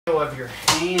Of your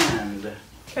hand.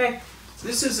 Okay.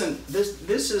 This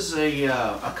is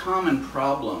a common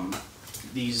problem.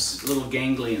 These little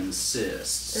ganglion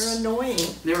cysts. They're annoying.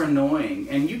 They're annoying.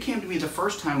 And you came to me the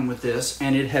first time with this,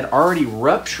 and it had already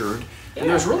ruptured. Yeah.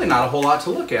 And there's really not a whole lot to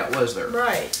look at, was there?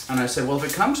 Right. And I said, well,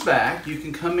 if it comes back, you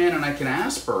can come in and I can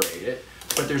aspirate it.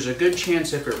 But there's a good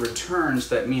chance if it returns,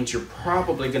 that means you're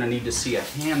probably going to need to see a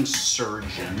hand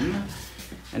surgeon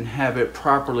and have it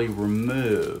properly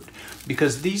removed.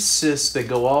 Because these cysts, they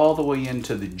go all the way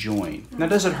into the joint. Now,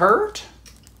 does it hurt?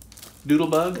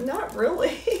 Doodlebug? Not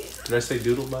really. Did I say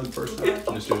doodlebug first time?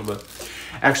 Just doodlebug.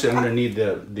 Actually, I'm going to need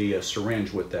the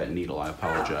syringe with that needle. I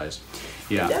apologize.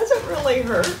 Yeah. It doesn't really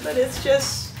hurt, but it's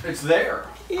just... It's there.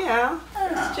 Yeah.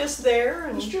 It's just there.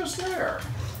 And it's just there.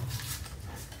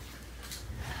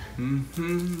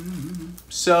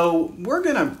 So we're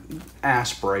going to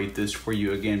aspirate this for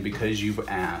you again because you've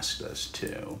asked us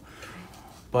to.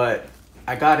 But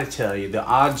I got to tell you, the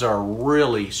odds are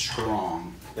really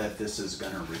strong that this is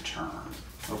going to return.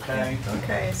 Okay?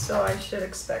 Okay, so I should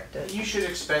expect it. You should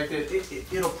expect it.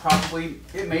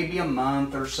 It may be a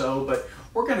month or so, but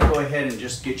we're going to go ahead and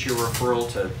just get your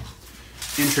referral to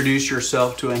introduce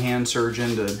yourself to a hand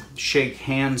surgeon, to shake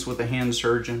hands with a hand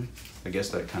surgeon. I guess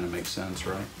that kind of makes sense,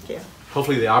 right? Yeah.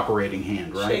 Hopefully the operating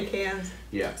hand, right? Shake hands.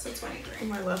 Yeah. So 23.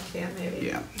 My left hand, maybe.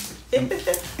 Yeah.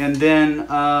 And then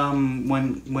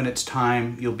when it's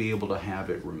time, you'll be able to have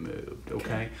it removed,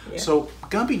 okay? Yeah. So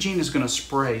Gumpy Jean is going to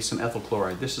spray some ethyl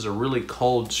chloride. This is a really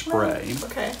cold spray. Oh,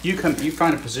 okay. You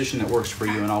find a position that works for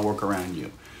you, and I'll work around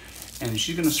you. And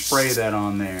she's going to spray that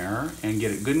on there and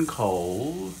get it good and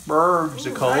cold. Brr, is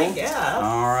it cold? I guess.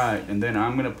 All right. And then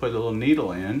I'm going to put a little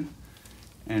needle in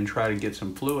and try to get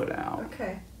some fluid out.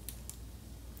 Okay.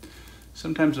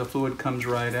 Sometimes the fluid comes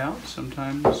right out.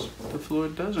 Sometimes the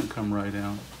fluid doesn't come right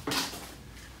out.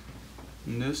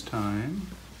 And this time,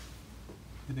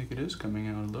 I think it is coming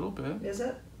out a little bit. Is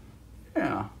it?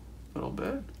 Yeah, a little bit.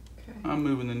 Okay. I'm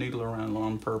moving the needle around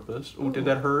on purpose. Oh, did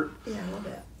that hurt? Yeah, a little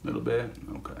bit. A little bit?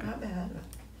 Okay. Not bad.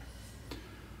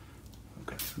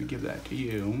 Okay, let me give that to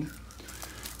you.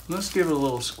 Let's give it a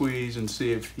little squeeze and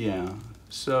see if, yeah.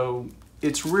 So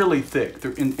it's really thick,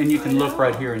 and you can look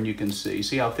right here and you can see.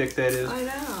 See how thick that is? I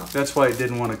know. That's why it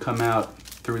didn't want to come out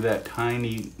through that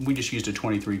tiny, we just used a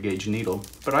 23 gauge needle,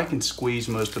 but I can squeeze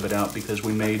most of it out because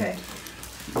we made,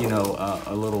 you know,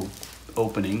 a little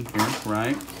opening here,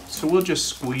 right? So we'll just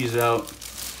squeeze out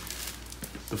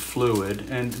the fluid,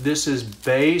 and this is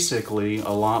basically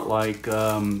a lot like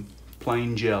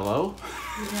plain Jell-O.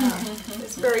 Yeah,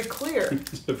 it's very clear.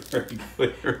 It's very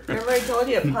clear. Remember I told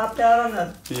you it popped out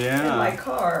on in my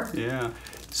car. Yeah.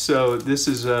 So this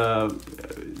is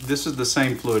the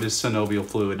same fluid as synovial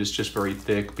fluid. It's just very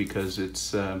thick because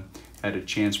it's had a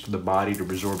chance for the body to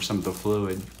absorb some of the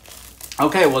fluid.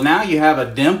 Okay, well now you have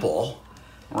a dimple,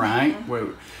 right?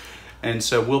 And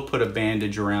so we'll put a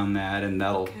bandage around that, and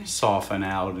that'll soften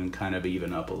out and kind of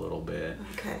even up a little bit.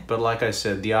 Okay. But like I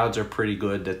said, the odds are pretty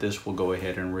good that this will go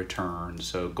ahead and return.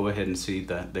 So go ahead and see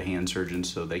the hand surgeon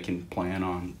so they can plan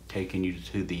on taking you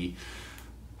to the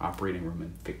operating room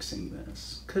and fixing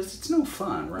this. Because it's no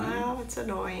fun, right? Well, it's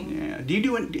annoying. Yeah. Do you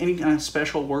do any kind of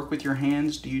special work with your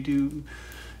hands? Do you do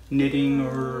knitting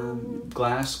or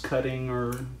glass cutting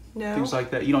or things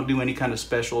like that? You don't do any kind of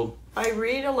special... I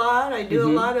read a lot. I do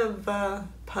a lot of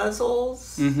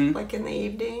puzzles, like in the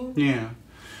evening. Yeah.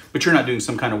 But you're not doing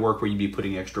some kind of work where you'd be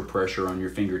putting extra pressure on your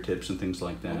fingertips and things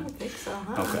like that? I don't think so,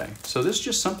 huh? Okay. So this is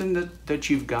just something that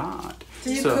you've got.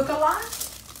 Do you cook a lot?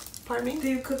 Pardon me? Do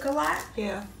you cook a lot?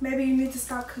 Yeah. Maybe you need to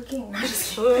stop cooking.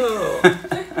 Oh.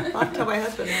 I'll tell my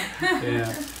husband that.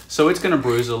 Yeah. So it's going to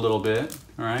bruise a little bit,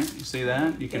 all right? You see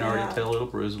that? You can already Yeah. tell it'll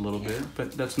bruise a little bit,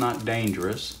 but that's not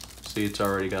dangerous. See, it's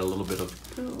already got a little bit of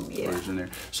bruise in there.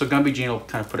 So Gumpy Jean will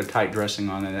kind of put a tight dressing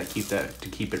on it to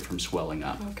keep it from swelling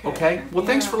up. Okay? Well,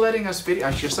 thanks for letting us video.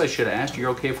 I guess I should have asked you.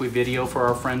 You're okay if we video for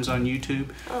our friends on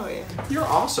YouTube? Oh, yeah. You're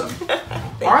awesome.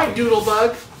 All right,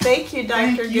 Doodlebug. Thank you,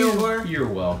 Dr. Gilmore. You're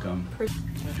welcome.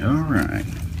 All right.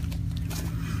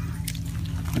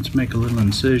 Let's make a little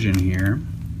incision here.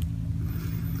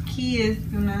 Key is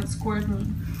do not squirt me.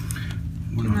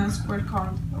 Do not squirt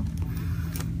corn.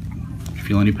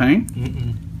 Feel any pain?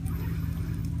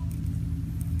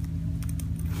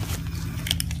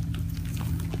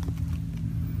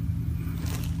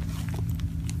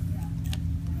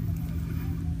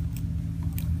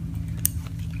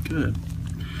 Good.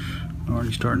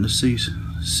 Already starting to see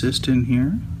cyst in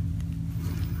here.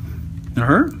 It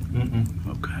hurt?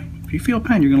 Okay. If you feel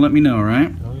pain, you're gonna let me know,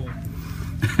 right? Oh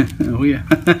yeah. Oh yeah.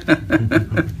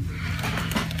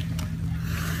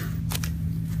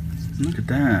 Look at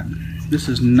that. This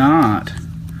is not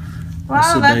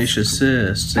Wow, sebaceous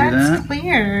cyst. See that? That's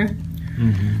clear.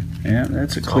 Mm-hmm. Yeah,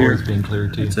 that's a clear. It's been clear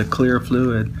too. It's a clear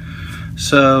fluid.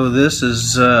 So this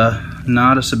is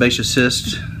not a sebaceous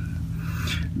cyst.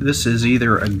 This is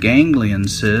either a ganglion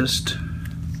cyst.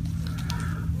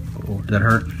 Oh, did that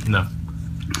hurt? No.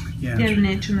 Yeah. He had an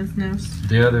itch in his nose.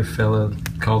 The other fella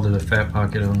called it a fat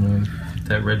pocket. I don't know if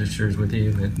that registers with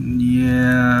you, but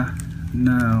Yeah.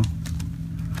 No.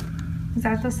 Is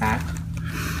that the sac?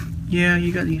 Yeah,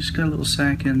 you just got a little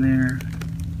sac in there.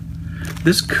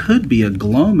 This could be a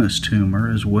glomus tumor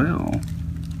as well.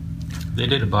 they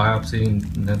did a biopsy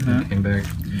and nothing came back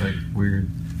like weird.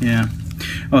 Yeah.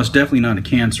 Oh, it's definitely not a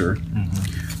cancer.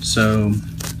 Mm-hmm. So,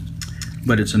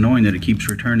 but it's annoying that it keeps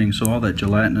returning. So all that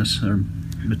gelatinous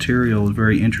material is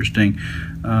very interesting.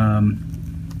 I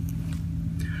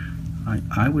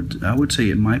would say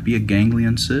it might be a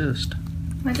ganglion cyst.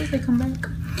 Why did they come back?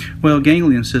 Well,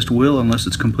 ganglion cyst will unless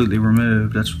it's completely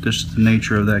removed. That's just the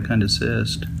nature of that kind of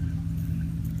cyst.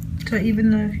 So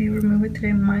even though if you remove it today,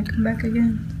 it might come back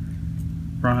again?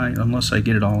 Right, unless I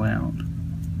get it all out.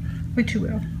 Which you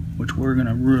will. Which we're going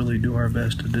to really do our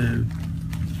best to do.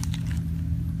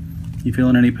 You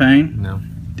feeling any pain? No.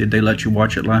 Did they let you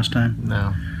watch it last time?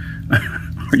 No.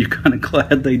 Are you kind of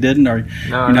glad they didn't? Or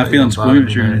No, you're not feeling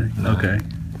squeamish or no. anything? No. Okay.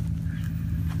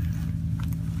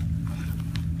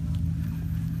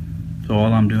 So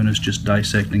all I'm doing is just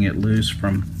dissecting it loose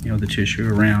from the tissue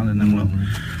around, and then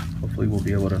hopefully we'll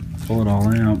be able to pull it all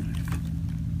out.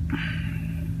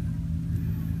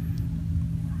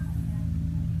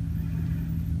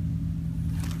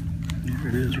 There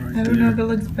it is, right there. I don't know if it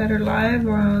looks better live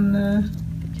or on the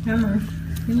camera.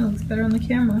 I think it looks better on the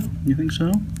camera. You think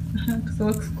so? Because it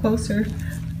looks closer.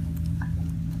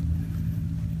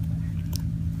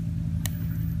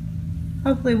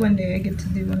 Hopefully one day I get to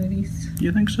do one of these.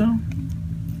 You think so?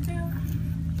 Yeah.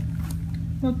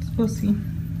 We'll see.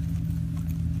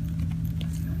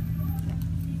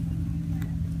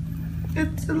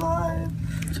 It's alive.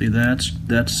 See,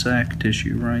 that's sac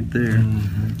tissue right there.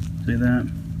 Mm-hmm. See that?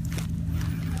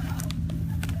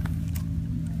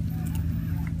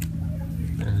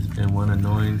 That has been one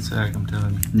annoying sack, I'm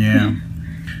telling you. Yeah.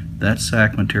 That's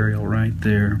sac material right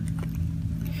there.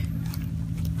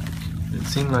 It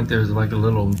seemed like there was like a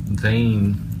little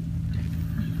vein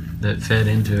that fed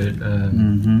into it.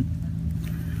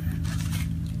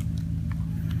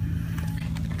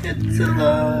 It's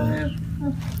alive.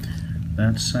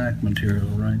 That's sac material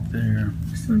right there.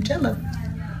 Some jello.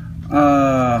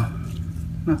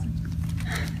 Nothing.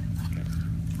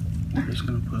 I'm just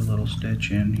gonna put a little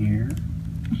stitch in here.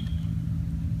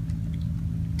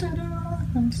 Ta-da.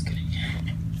 I'm just kidding.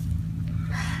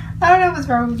 I don't know what's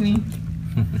wrong with me.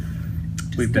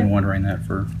 We've been wondering that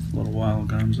for a little while,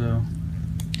 Gonzo.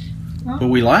 Well, But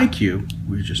we like you.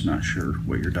 We're just not sure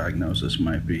what your diagnosis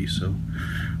might be, so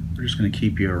we're just going to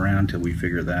keep you around till we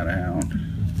figure that out.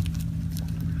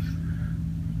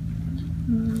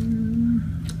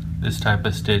 This type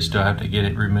of stitch, do I have to get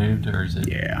it removed or is it?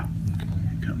 Yeah.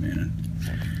 Come in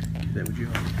and get that with you.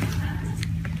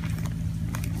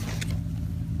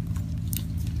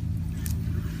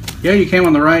 Yeah, you came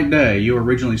on the right day. You were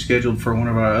originally scheduled for one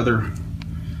of our other...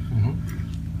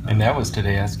 And that was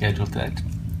today. I scheduled that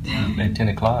at 10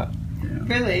 o'clock.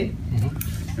 really?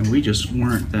 And we just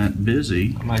weren't that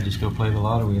busy. I might just go play the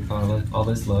lottery with all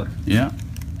this luck. Yeah.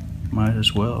 Might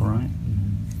as well, right?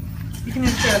 You can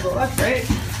just shred the luck, right?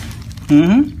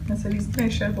 Mm-hmm. I said he's gonna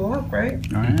shred the luck, right?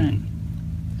 All right.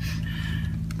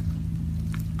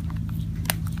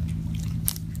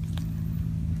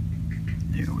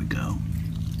 There we go.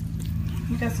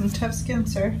 You got some tough skin,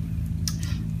 sir.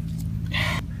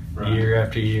 Year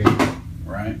after year.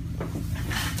 Right.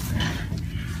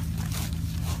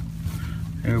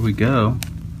 There we go.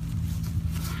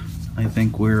 I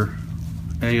think we're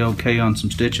A-okay on some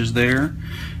stitches there.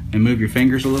 And move your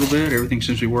fingers a little bit. Everything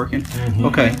seems to be working.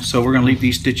 Okay, so we're going to leave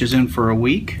these stitches in for a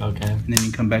week. Okay. And then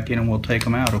you come back in and we'll take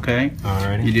them out, okay?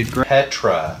 Alrighty. You did great.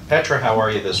 Petra, how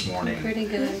are you this morning? Pretty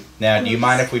good. Now, do you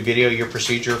mind if we video your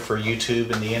procedure for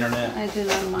YouTube and the internet? I do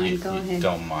not mind. You Go ahead.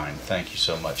 don't mind. Thank you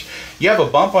so much. You have a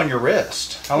bump on your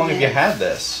wrist. How long have you had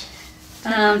this?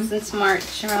 Since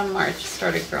March, around March, it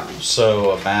started growing.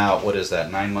 So about, what is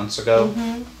that, 9 months ago?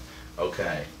 Mm-hmm.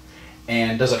 Okay.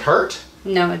 And does it hurt?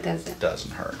 No, it doesn't. It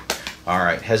doesn't hurt. All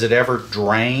right. Has it ever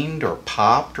drained or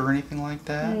popped or anything like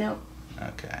that? Nope.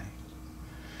 Okay.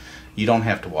 You don't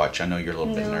have to watch. I know you're a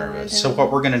little bit No, nervous. I So don't.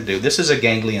 what we're going to do, this is a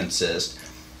ganglion cyst.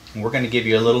 And we're going to give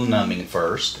you a little numbing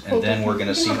first, and then we're going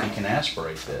to see if we can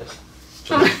aspirate this.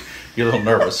 So You're a little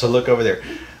nervous, so look over there.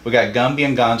 We got Gumby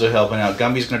and Gonzo helping out.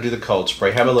 Gumby's going to do the cold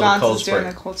spray. Have a little cold spray.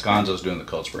 Gonzo's doing the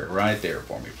cold spray right there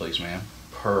for me, please, ma'am.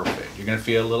 Perfect. You're going to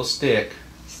feel a little stick.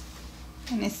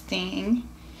 And a sting.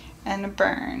 And a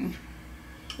burn.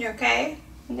 You okay?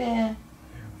 Yeah.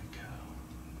 There we go.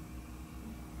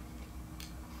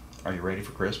 Are you ready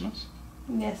for Christmas?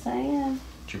 Yes, I am.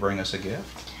 Did you bring us a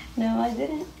gift? No, I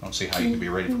didn't. I don't see how you can be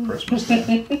ready for Christmas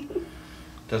then.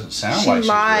 Doesn't sound like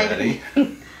she's ready.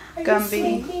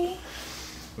 Gumby.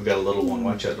 We've got a little one.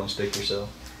 Watch out, don't stick yourself.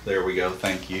 There we go,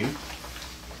 thank you.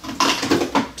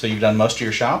 So you've done most of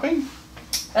your shopping?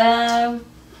 I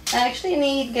actually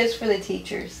need gifts for the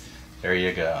teachers. There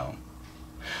you go.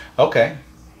 Okay,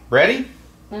 ready?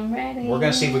 I'm ready. We're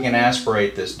gonna see if we can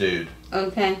aspirate this dude.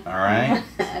 Okay. All right?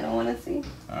 I don't want to see.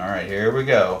 All right, here we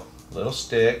go. Little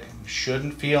stick. You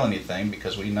shouldn't feel anything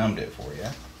because we numbed it for you.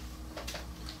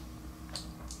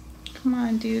 Come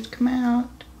on, dude. Come out.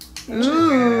 It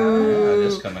Ooh.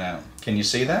 is coming out. Can you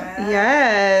see that?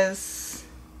 Yes.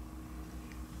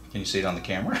 Can you see it on the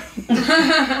camera?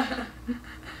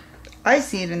 I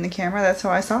see it in the camera. That's how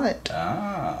I saw it.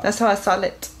 Ah. That's how I saw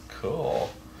it.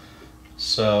 Cool.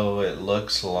 So it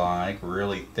looks like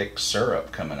really thick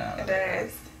syrup coming out of it. It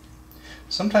is.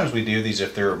 Sometimes we do these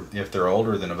if they're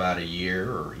older than about a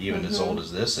year or even as old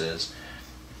as this is.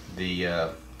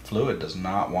 The fluid does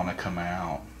not want to come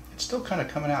out. It's still kind of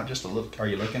coming out just a little. Are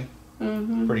you looking?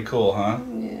 Mm-hmm. Pretty cool, huh?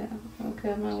 Yeah.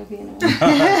 Okay, I'm not with you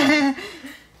anymore.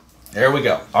 There we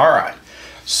go. All right.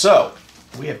 So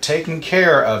we have taken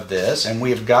care of this and we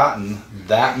have gotten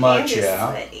that much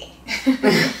out.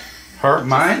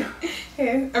 Mine?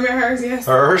 Yeah. I mean hers, yes.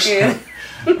 Hers? Yeah.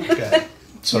 Okay.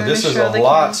 So this is a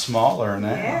lot smaller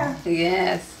now. Yeah.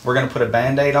 Yes. We're going to put a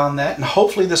Band-Aid on that, and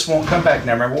hopefully this won't come back.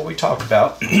 Now, remember what we talked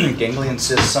about. Ganglion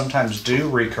cysts sometimes do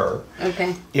recur.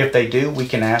 Okay. If they do, we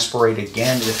can aspirate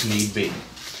again if need be.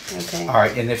 Okay. All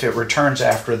right, and if it returns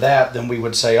after that, then we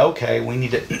would say, okay, we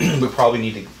need to, we probably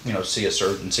need to, see a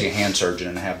surgeon, see a hand surgeon,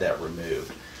 and have that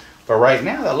removed. But right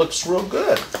now, that looks real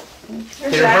good.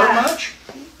 Did it hurt much?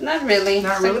 Not really.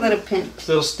 Not It's really? like a little pinch.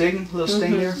 Little sting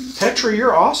there. Petra,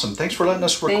 you're awesome. Thanks for letting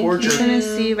us record you. your. I'm gonna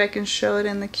see if I can show it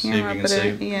in the if you camera, can but see.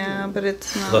 but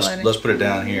it's not letting. Let's put it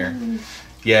down here.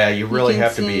 Yeah, you really can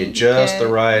have to be see at just the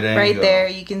it right angle. Right there,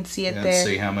 you can see it And there.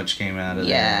 see how much came out of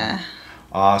there. Yeah.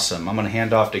 Awesome. I'm going to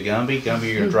hand off to Gumby. Gumby,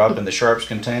 you're going to drop in the sharps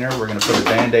container. We're going to put a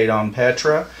Band-Aid on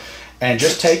Petra. And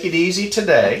just take it easy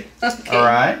today. Okay. All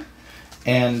right?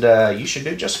 And you should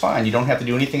do just fine. You don't have to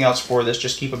do anything else for this.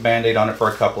 Just keep a Band-Aid on it for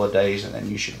a couple of days, and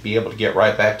then you should be able to get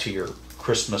right back to your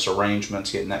Christmas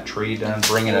arrangements, getting that tree done,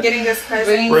 bringing a Getting this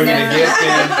present.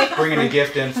 bringing a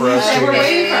gift in for us. We're here.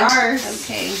 waiting for ours.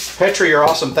 Okay. Petra, you're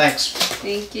awesome. Thanks.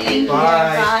 Thank you.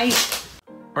 Bye.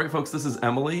 All right, folks, this is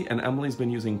Emily, and Emily's been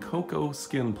using Cocoa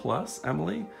Skin Plus.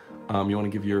 Emily, you want to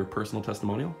give your personal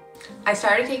testimonial? I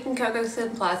started taking Cocoa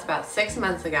Skin Plus about 6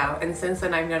 months ago, and since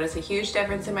then I've noticed a huge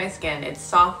difference in my skin. It's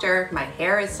softer, my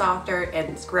hair is softer, and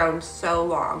it's grown so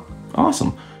long.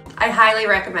 Awesome. I highly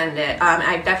recommend it.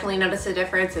 I've definitely noticed a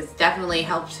difference. It's definitely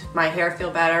helped my hair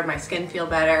feel better, my skin feel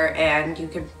better, and you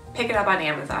can pick it up on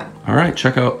Amazon. All right,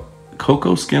 check out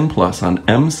Cocoa Skin Plus on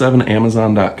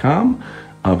m7amazon.com.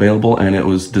 Available, and it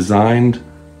was designed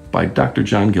by Dr.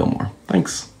 John Gilmore.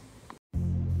 Thanks.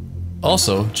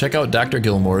 Also, check out Dr.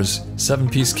 Gilmore's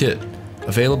 7-piece kit,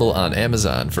 available on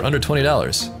Amazon for under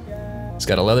 $20. It's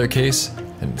got a leather case,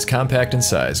 and it's compact in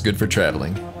size, good for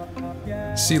traveling.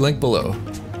 See link below.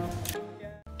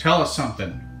 Tell us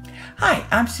something. Hi,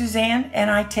 I'm Suzanne, and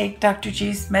I take Dr.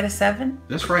 G's Meta7.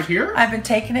 This right here? I've been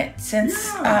taking it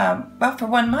since, well, for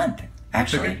 1 month,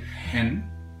 actually.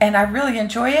 And I really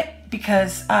enjoy it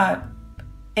because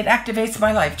it activates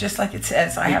my life, just like it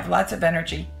says. I have lots of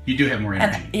energy. You do have more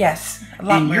energy. And, yes, a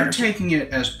lot more energy. And you're taking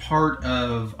it as part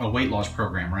of a weight loss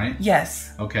program, right?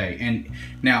 Yes. Okay, and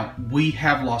now we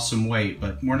have lost some weight,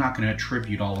 but we're not going to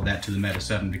attribute all of that to the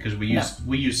Meta7 because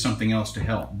we use something else to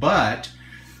help. But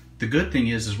the good thing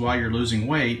is while you're losing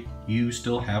weight, you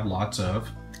still have lots of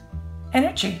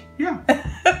energy. Yeah.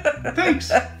 Thanks.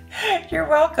 You're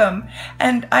welcome.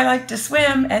 And I like to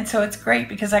swim, and so it's great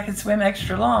because I can swim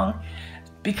extra long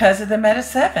because of the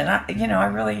Meta7. I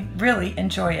really, really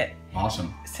enjoy it.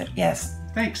 Awesome. So, yes.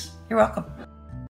 Thanks. You're welcome.